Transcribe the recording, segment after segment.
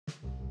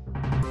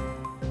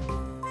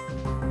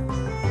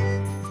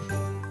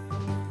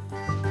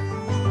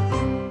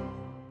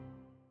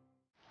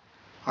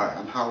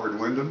Howard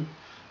Windham.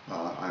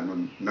 I'm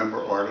a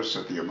member artist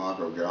at the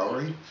IMAGO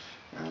Gallery,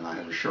 and I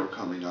have a show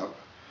coming up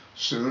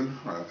soon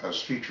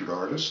as featured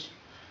artist.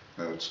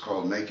 It's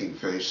called Making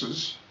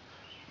Faces.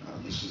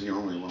 This is the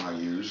only one I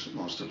use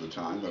most of the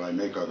time, but I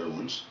make other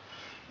ones.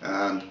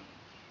 And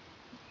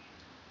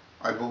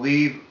I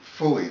believe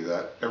fully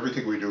that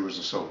everything we do is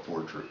a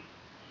self-portrait.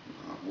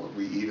 What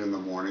we eat in the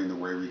morning, the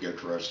way we get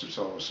dressed, it's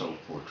all a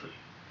self-portrait.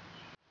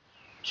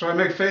 So I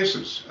make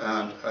faces,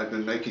 and I've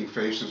been making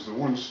faces. The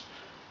ones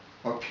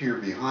up here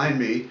behind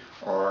me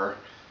are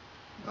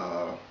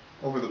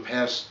over the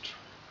past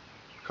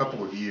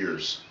couple of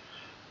years.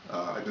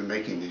 I've been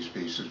making these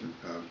pieces.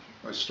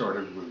 I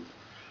started with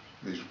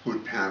these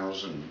wood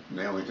panels and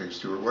nailing things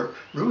to it. What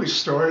really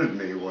started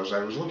me was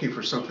I was looking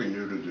for something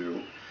new to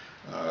do.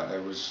 I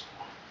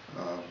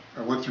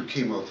went through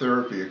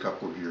chemotherapy a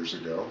couple of years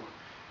ago,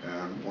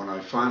 and when I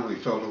finally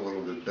felt a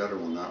little bit better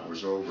when that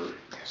was over,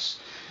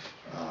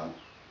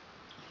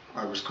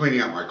 I was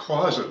cleaning out my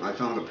closet and I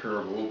found a pair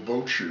of old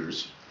boat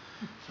shoes,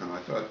 and I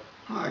thought,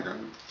 I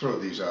can throw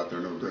these out, they're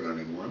no good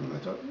anymore. And I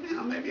thought,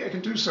 maybe I can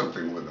do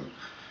something with them.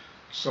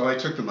 So I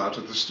took them out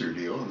to the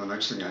studio, and the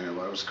next thing I knew,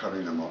 I was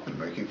cutting them up and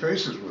making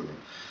faces with them.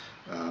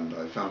 And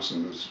I found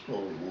some of this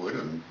old wood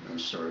and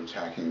started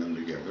tacking them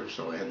together.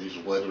 So I had these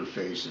leather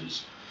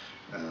faces,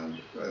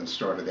 and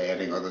started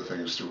adding other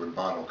things to it,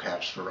 bottle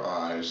caps for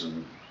eyes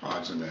and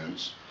odds and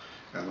ends.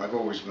 And I've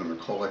always been a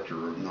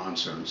collector of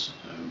nonsense.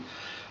 And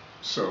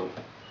so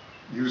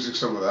using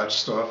some of that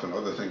stuff and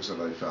other things that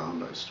I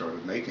found, I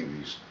started making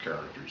these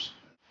characters.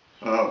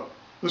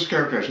 This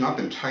character has not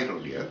been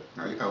titled yet.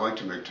 I like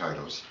to make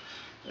titles.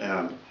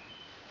 And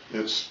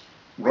it's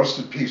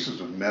rusted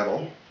pieces of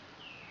metal.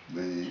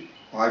 The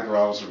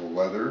eyebrows are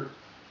leather.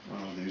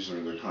 These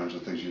are the kinds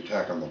of things you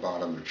tack on the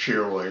bottom of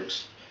chair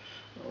legs.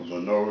 The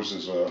nose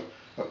is a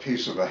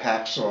piece of a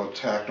hacksaw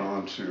tacked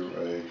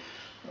onto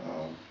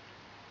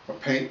a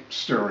paint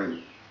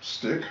stirring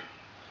stick.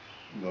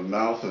 The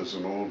mouth is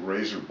an old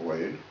razor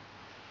blade,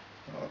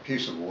 a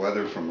piece of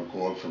leather from a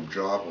glove from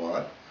Job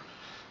Lot,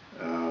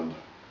 and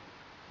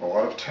a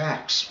lot of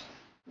tacks.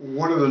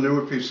 One of the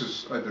newer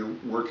pieces I've been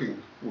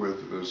working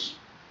with is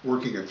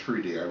working in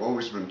 3D. I've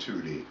always been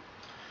 2D.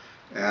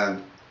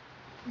 And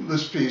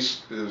this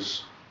piece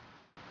is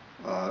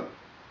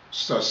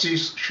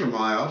Stasis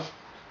Shemaev.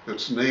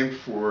 It's named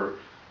for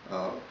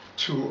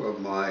two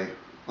of my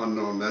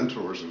unknown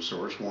mentors of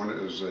sorts. One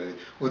is a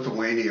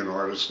Lithuanian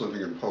artist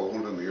living in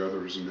Poland, and the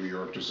other is a New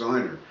York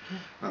designer.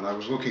 And I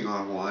was looking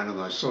online, and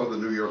I saw the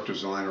New York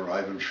designer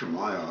Ivan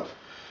Shemaev,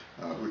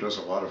 who does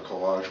a lot of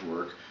collage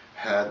work,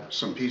 had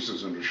some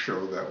pieces in the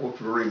show that looked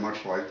very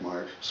much like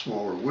my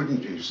smaller wooden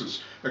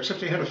pieces, except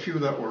he had a few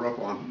that were up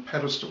on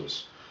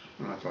pedestals.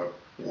 And I thought,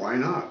 why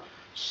not?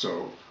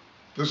 So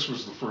this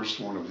was the first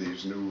one of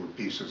these newer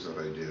pieces that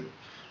I did.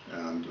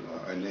 And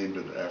I named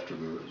it after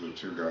the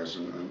two guys.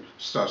 And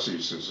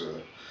Stasis is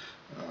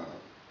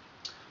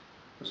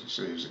as I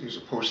say, he's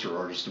a poster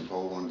artist in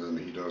Poland, and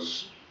he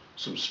does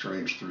some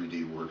strange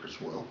 3D work as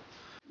well.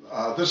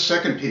 This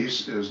second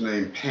piece is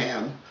named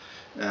Pan,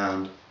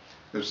 and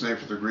it's named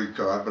for the Greek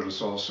god, but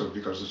it's also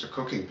because it's a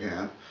cooking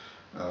pan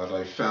that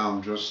I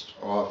found just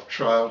off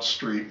Child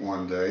Street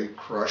one day,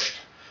 crushed,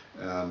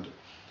 and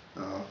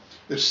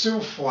it's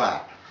still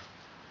flat.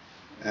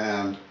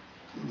 And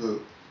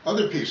the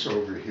other piece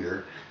over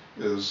here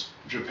is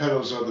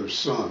Geppetto's other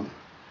son,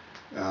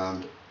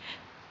 and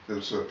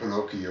it's a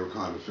Pinocchio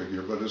kind of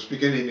figure, but it's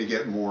beginning to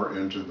get more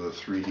into the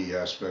 3D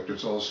aspect.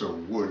 It's also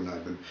wood,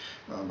 and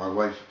my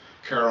wife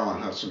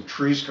Carolyn had some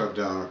trees cut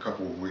down a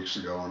couple of weeks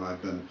ago, and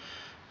I've been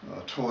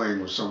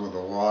toying with some of the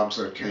logs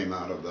that came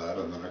out of that,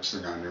 and the next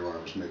thing I knew, I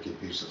was making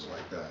pieces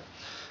like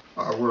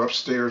that. We're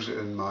upstairs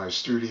in my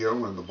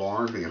studio in the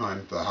barn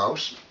behind the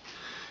house,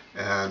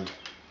 and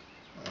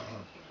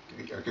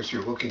I guess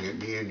you're looking at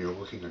me and you're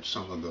looking at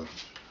some of the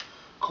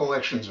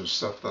collections of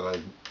stuff that I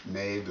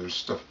made. There's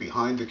stuff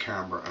behind the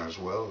camera as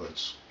well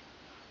that's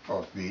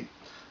offbeat.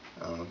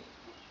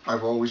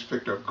 I've always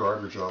picked up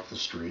garbage off the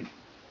street.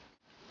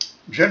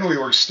 Generally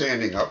work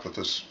standing up with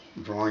this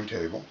drawing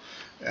table,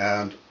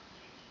 and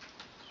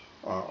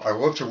I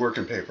love to work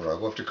in paper. I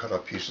love to cut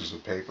up pieces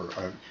of paper.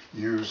 I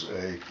use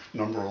a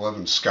number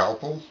 11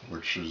 scalpel,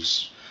 which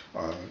is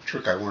a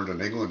trick I learned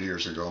in England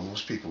years ago.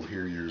 Most people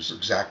here use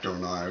X-Acto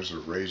knives or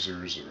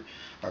razors, or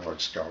I like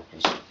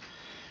scalpels.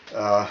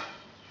 I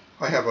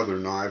have other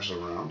knives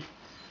around.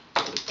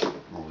 I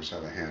always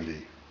have a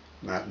handy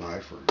mat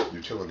knife or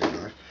utility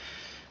knife.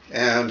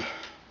 And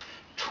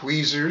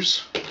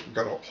tweezers. I've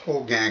got a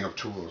whole gang of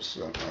tools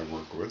that I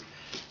work with.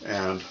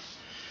 And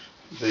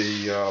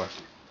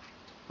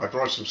I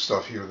brought some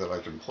stuff here that I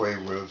can play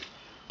with,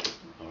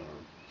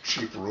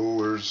 cheap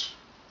rulers,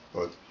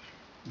 but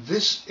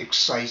this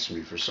excites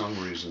me for some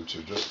reason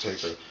to just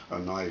take a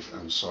knife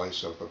and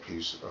slice up a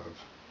piece of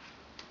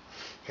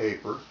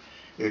paper.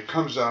 It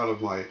comes out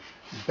of my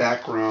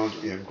background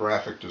in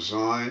graphic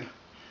design,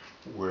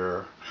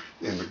 where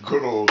in the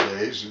good old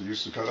days you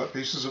used to cut up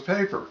pieces of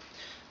paper.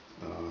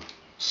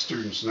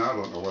 Students now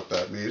don't know what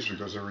that means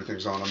because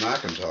everything's on a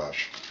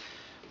Macintosh.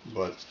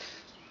 but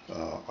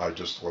I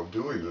just love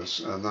doing this.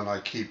 And then I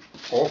keep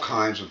all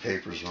kinds of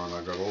papers on.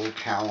 I've got old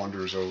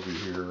calendars over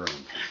here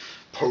and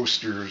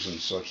posters and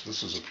such.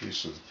 This is a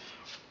piece of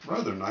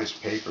rather nice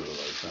paper that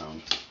I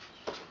found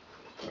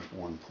at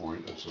one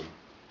point. It's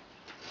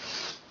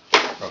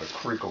got a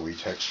crinkly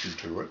texture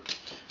to it.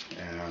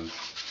 And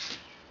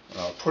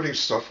putting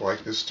stuff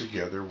like this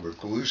together with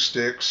glue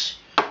sticks,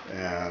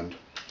 and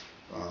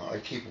I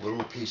keep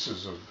little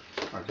pieces of,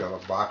 I've got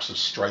a box of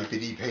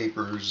stripedy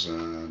papers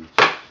and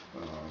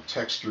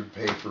textured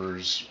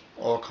papers,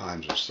 all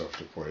kinds of stuff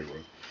to play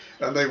with.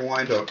 And they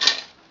wind up,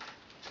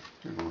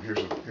 you know,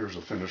 here's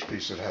a finished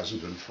piece that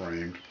hasn't been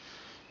framed.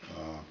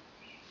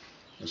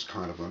 It's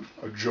kind of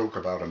a joke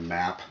about a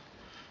map.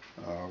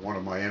 One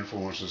of my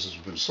influences has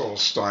been Saul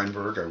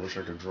Steinberg. I wish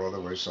I could draw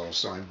the way Saul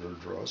Steinberg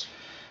draws.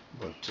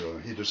 But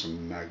he did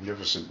some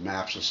magnificent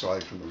maps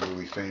aside from the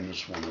really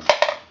famous one of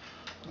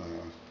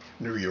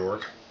New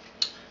York.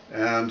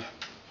 And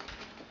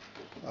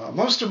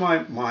most of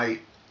my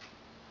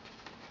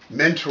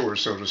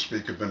mentors, so to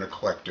speak, have been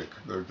eclectic.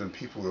 There have been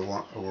people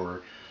who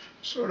are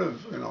sort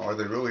of, you know, are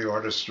they really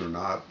artists or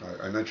not?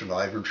 I mentioned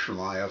Ivan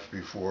Shemaev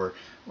before.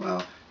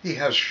 Well, he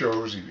has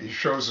shows. He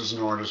shows as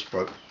an artist,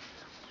 but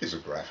he's a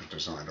graphic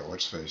designer,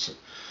 let's face it.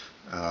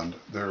 And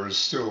there is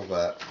still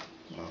that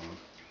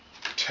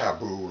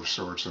taboo of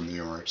sorts in the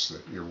arts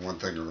that you're one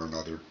thing or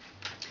another.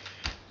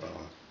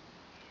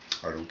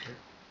 I don't care.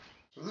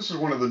 So this is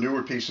one of the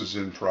newer pieces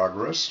in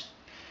progress.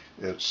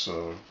 It's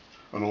an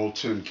old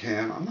tin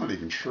can. I'm not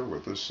even sure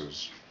what this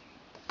is.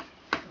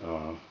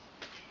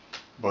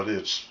 But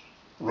it's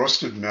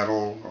rusted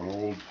metal, an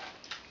old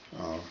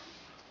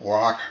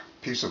lock,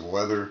 piece of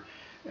leather,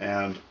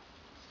 and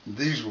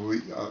these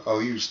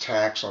I'll use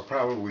tacks. I'll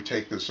probably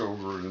take this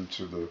over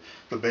into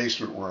the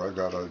basement where I've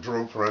got a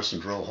drill press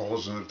and drill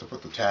holes in it to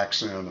put the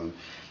tacks in, and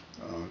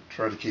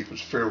try to keep it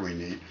fairly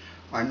neat.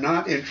 I'm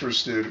not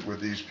interested with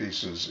these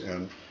pieces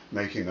in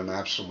making them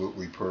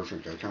absolutely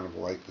perfect. I kind of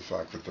like the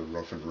fact that they're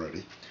rough and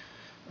ready.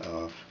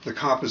 The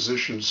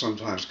compositions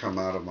sometimes come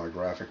out of my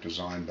graphic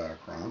design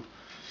background,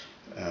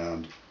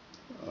 and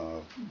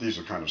these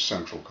are kind of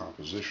central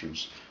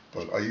compositions,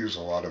 but I use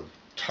a lot of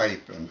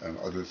type and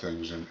other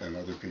things in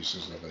other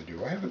pieces that I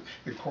do. I haven't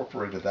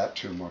incorporated that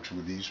too much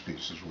with these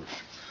pieces, which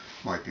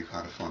might be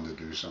kind of fun to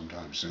do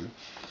sometime soon.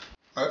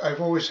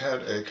 I've always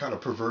had a kind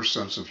of perverse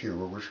sense of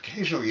humor, which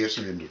occasionally gets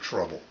me into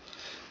trouble.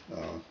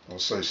 I'll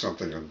say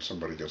something and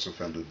somebody gets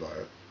offended by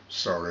it.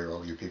 Sorry,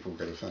 all you people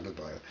get offended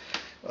by it.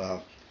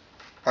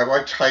 I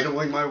like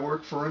titling my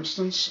work, for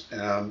instance,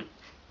 and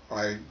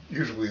I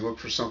usually look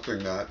for something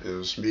that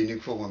is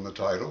meaningful in the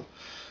title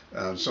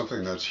and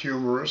something that's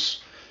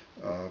humorous.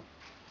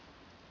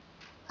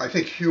 I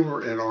think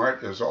humor in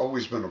art has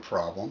always been a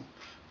problem.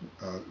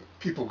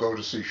 People go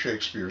to see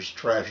Shakespeare's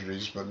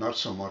tragedies, but not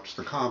so much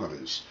the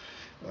comedies.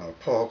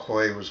 Paul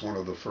Klee was one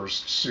of the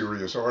first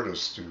serious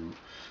artists to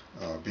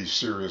be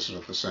serious and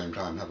at the same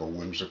time have a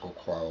whimsical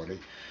quality.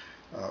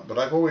 But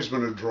I've always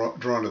been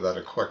drawn to that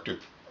eclectic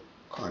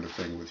kind of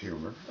thing with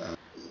humor.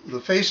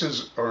 The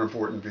faces are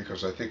important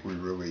because I think we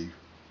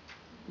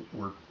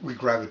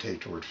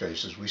gravitate toward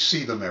faces. We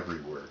see them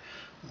everywhere.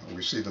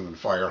 We see them in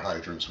fire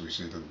hydrants. We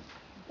see them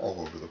all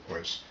over the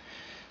place.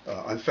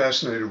 I'm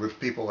fascinated with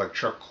people like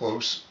Chuck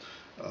Close.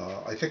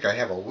 I think I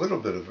have a little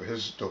bit of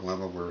his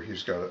dilemma where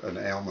he's got an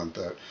ailment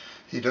that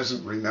he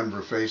doesn't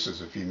remember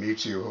faces. If he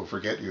meets you, he'll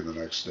forget you the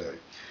next day.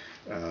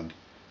 And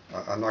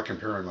I'm not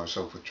comparing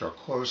myself with Chuck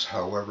Close.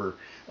 However,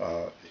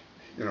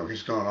 you know,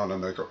 he's gone on to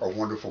make a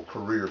wonderful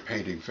career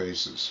painting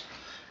faces.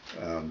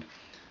 And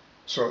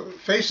so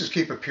faces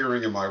keep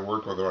appearing in my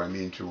work whether I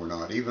mean to or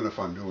not, even if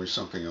I'm doing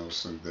something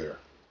else through there.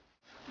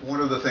 One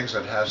of the things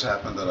that has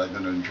happened that I've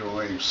been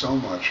enjoying so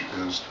much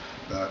is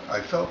that I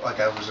felt like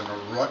I was in a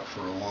rut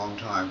for a long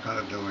time, kind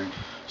of doing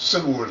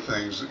similar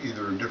things,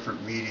 either in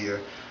different media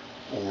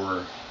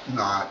or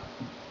not,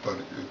 but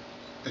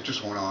it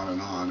just went on. And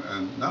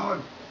now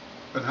I've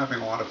been having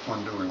a lot of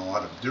fun doing a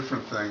lot of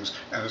different things,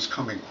 and it's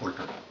coming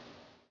quicker.